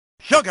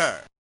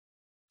sugar,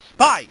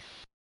 spice,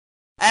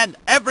 and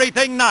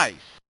everything nice.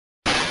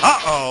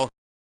 Uh-oh,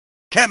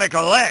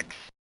 Chemical X.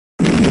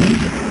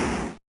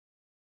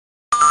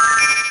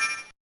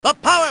 The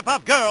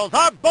Powerpuff Girls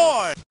are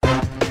born!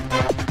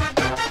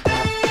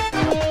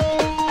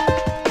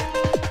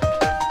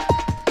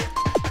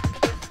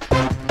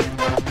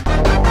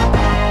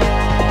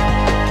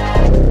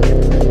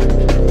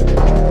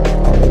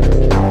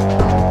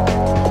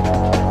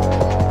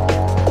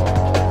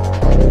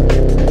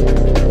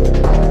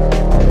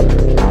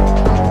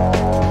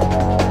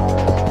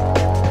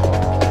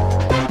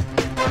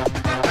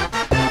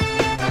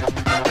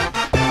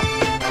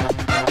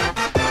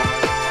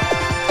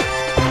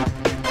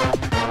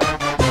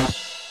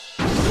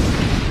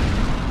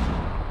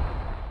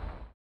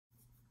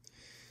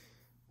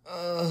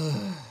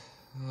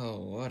 Oh,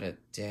 what a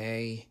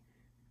day.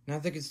 Now I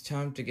think it's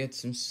time to get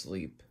some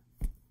sleep.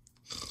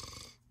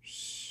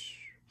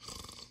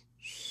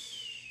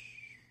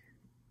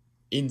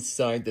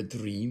 Inside the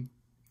dream.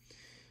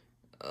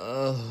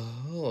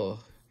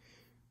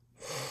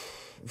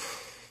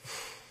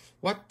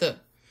 What the?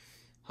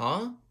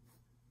 Huh?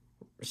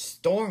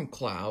 Storm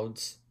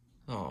clouds?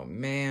 Oh,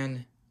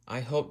 man. I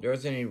hope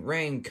there's any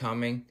rain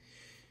coming.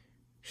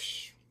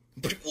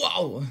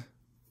 Whoa!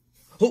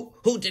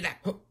 Who did that?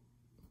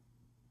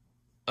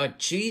 A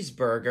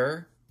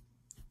cheeseburger?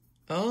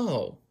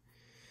 Oh.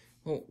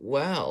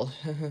 Well.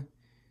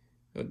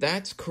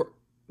 That's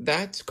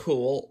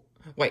cool.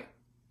 Wait.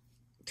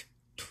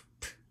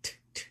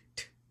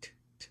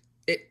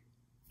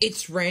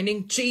 It's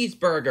raining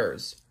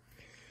cheeseburgers.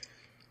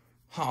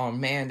 Oh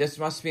man, this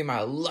must be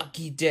my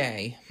lucky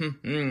day.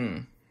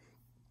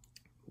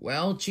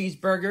 Well,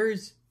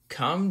 cheeseburgers,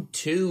 come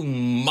to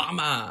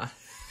mama.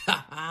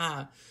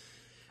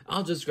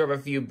 I'll just grab a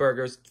few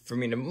burgers for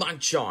me to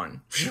munch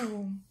on.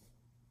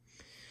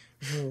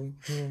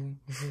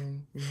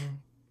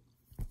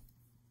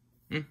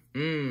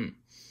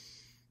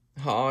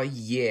 Oh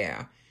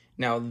yeah.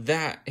 Now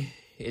that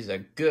is a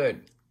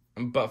good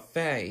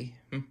buffet.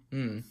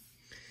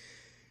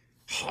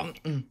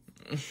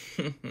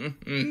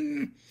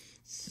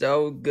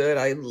 So good,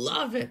 I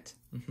love it.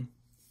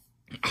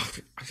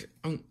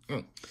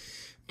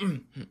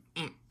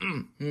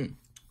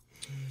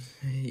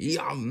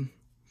 Yum.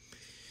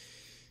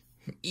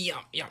 Yum,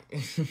 yum.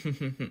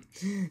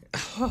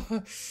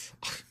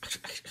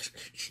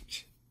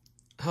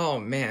 Oh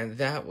man,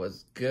 that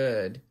was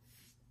good.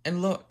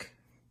 And look,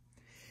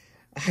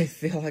 I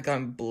feel like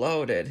I'm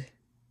bloated.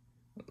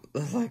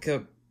 Like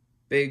a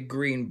big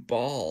green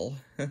ball.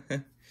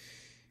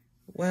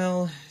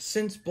 Well,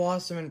 since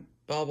Blossom and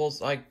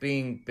Bubbles like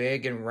being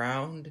big and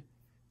round,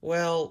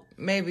 well,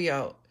 maybe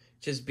I'll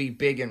just be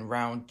big and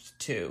round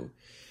too.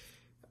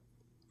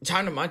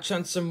 Time to munch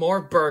on some more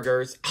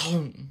burgers.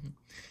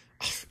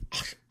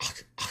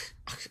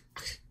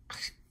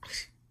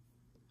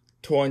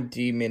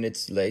 20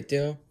 minutes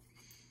later.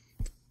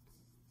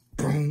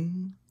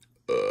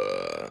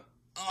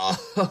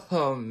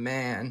 Oh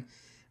man,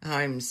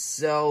 I'm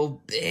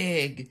so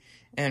big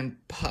and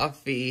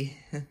puffy.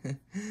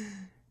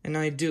 And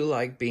I do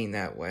like being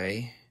that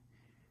way.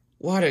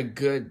 What a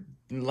good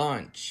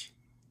lunch.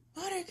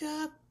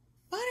 Buttercup,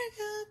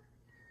 Buttercup.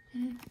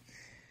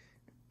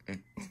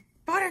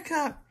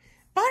 Buttercup,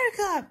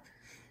 Buttercup.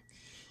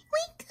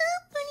 Wake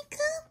up,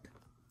 Buttercup.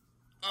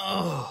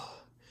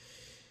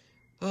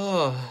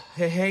 Oh,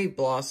 hey,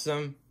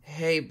 Blossom.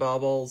 Hey,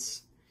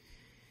 Bubbles.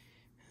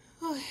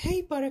 Oh,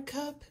 hey,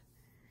 Buttercup.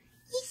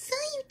 I saw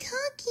you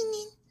talking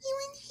and you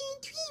went here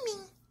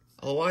dreaming.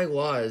 Oh, I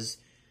was.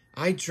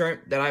 I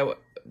dreamt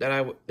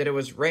that it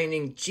was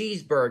raining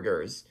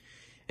cheeseburgers,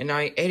 and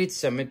I ate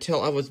some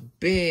until I was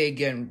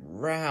big and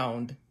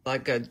round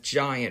like a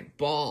giant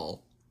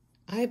ball.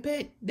 I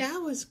bet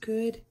that was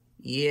good.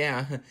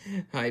 Yeah,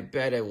 I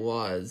bet it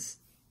was.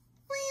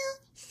 Well,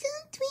 so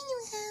sweet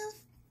you have.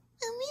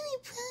 I'm really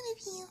proud of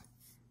you.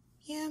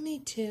 Yeah, me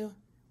too.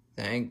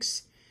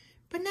 Thanks.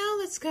 But now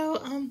let's go,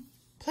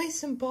 play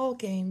some ball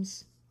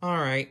games. All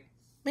right.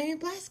 Maybe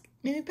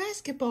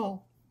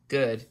basketball.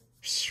 Good.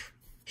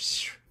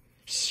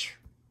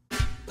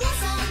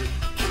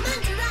 Blossom!